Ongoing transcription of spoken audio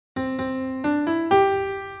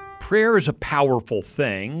Prayer is a powerful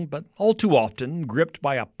thing, but all too often gripped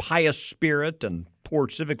by a pious spirit and poor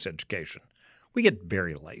civics education. We get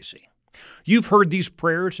very lazy. You've heard these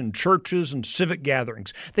prayers in churches and civic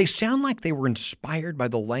gatherings. They sound like they were inspired by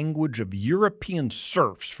the language of European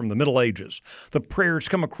serfs from the Middle Ages. The prayers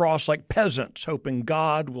come across like peasants hoping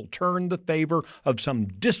God will turn the favor of some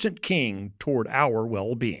distant king toward our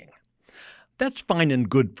well-being. That's fine and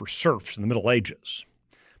good for serfs in the Middle Ages,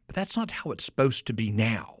 but that's not how it's supposed to be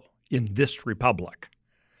now in this republic.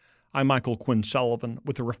 I'm Michael Quinn Sullivan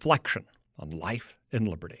with a reflection on life and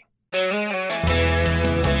liberty.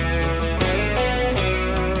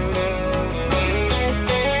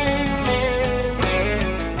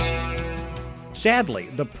 Sadly,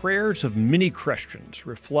 the prayers of many Christians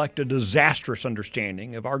reflect a disastrous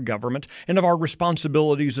understanding of our government and of our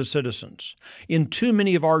responsibilities as citizens. In too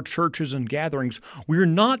many of our churches and gatherings, we're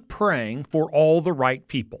not praying for all the right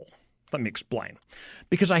people. Let me explain,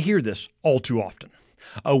 because I hear this all too often.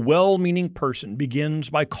 A well-meaning person begins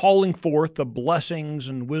by calling forth the blessings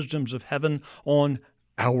and wisdoms of heaven on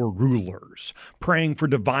our rulers, praying for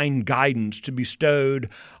divine guidance to be bestowed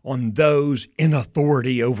on those in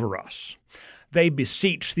authority over us. They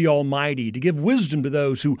beseech the Almighty to give wisdom to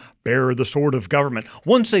those who bear the sword of government.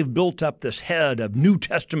 Once they've built up this head of New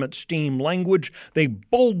Testament steam language, they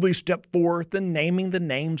boldly step forth in naming the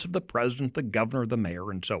names of the president, the governor, the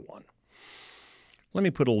mayor, and so on. Let me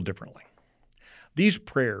put it a little differently. These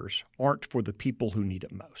prayers aren't for the people who need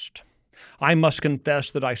it most. I must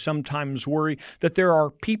confess that I sometimes worry that there are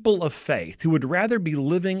people of faith who would rather be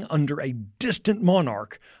living under a distant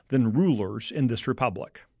monarch than rulers in this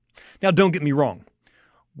republic. Now, don't get me wrong.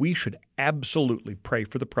 We should absolutely pray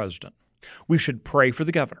for the president. We should pray for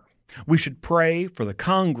the governor. We should pray for the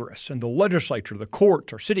Congress and the legislature, the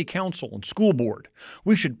courts, our city council and school board.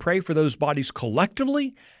 We should pray for those bodies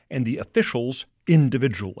collectively and the officials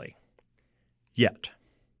individually. Yet,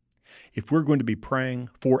 if we're going to be praying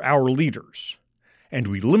for our leaders and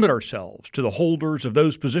we limit ourselves to the holders of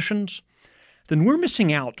those positions, then we're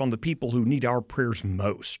missing out on the people who need our prayers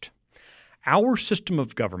most. Our system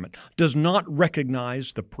of government does not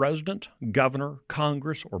recognize the president, governor,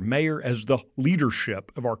 Congress, or mayor as the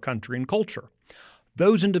leadership of our country and culture.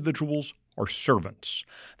 Those individuals are servants.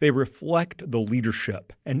 They reflect the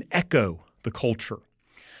leadership and echo the culture.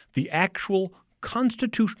 The actual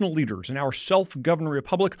constitutional leaders in our self-governing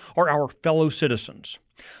republic are our fellow citizens.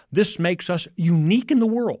 This makes us unique in the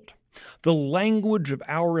world. The language of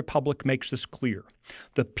our republic makes this clear.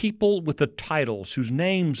 The people with the titles whose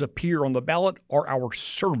names appear on the ballot are our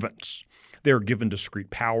servants. They are given discrete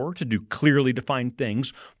power to do clearly defined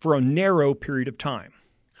things for a narrow period of time.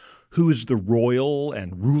 Who is the royal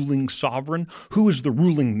and ruling sovereign? Who is the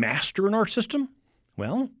ruling master in our system?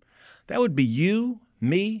 Well, that would be you,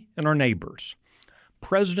 me, and our neighbors.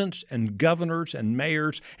 Presidents and governors and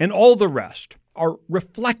mayors and all the rest are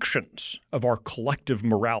reflections of our collective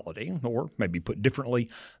morality, or maybe put differently,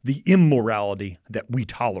 the immorality that we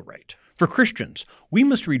tolerate. For Christians, we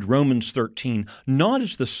must read Romans 13 not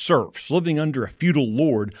as the serfs living under a feudal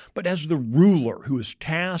lord, but as the ruler who is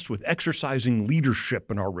tasked with exercising leadership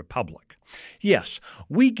in our republic. Yes,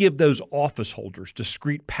 we give those office holders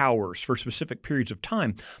discrete powers for specific periods of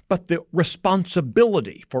time, but the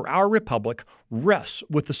responsibility for our republic rests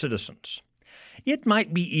with the citizens. It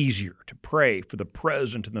might be easier to pray for the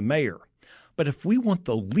president and the mayor, but if we want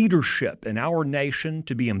the leadership in our nation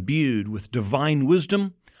to be imbued with divine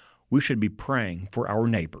wisdom, we should be praying for our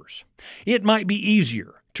neighbors. It might be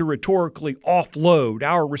easier to rhetorically offload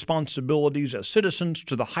our responsibilities as citizens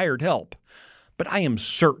to the hired help, but I am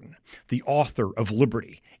certain the author of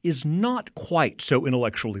Liberty is not quite so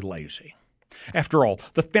intellectually lazy. After all,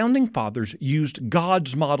 the Founding Fathers used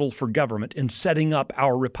God's model for government in setting up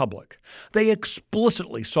our republic. They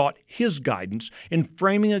explicitly sought His guidance in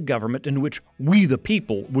framing a government in which we, the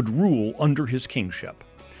people, would rule under His kingship.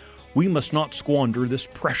 We must not squander this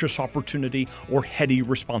precious opportunity or heady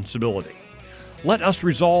responsibility. Let us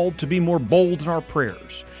resolve to be more bold in our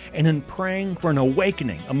prayers and in praying for an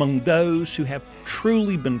awakening among those who have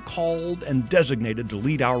truly been called and designated to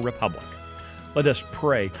lead our republic. Let us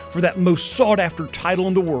pray for that most sought-after title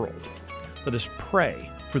in the world. Let us pray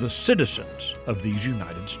for the citizens of these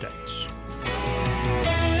United States.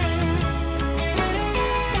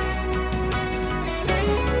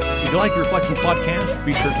 If you like the Reflections Podcast,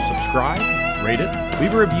 be sure to subscribe, rate it,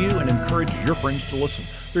 leave a review, and encourage your friends to listen.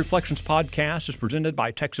 The Reflections Podcast is presented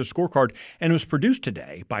by Texas Scorecard and was produced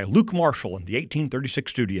today by Luke Marshall in the 1836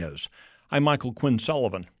 studios. I'm Michael Quinn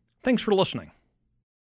Sullivan. Thanks for listening.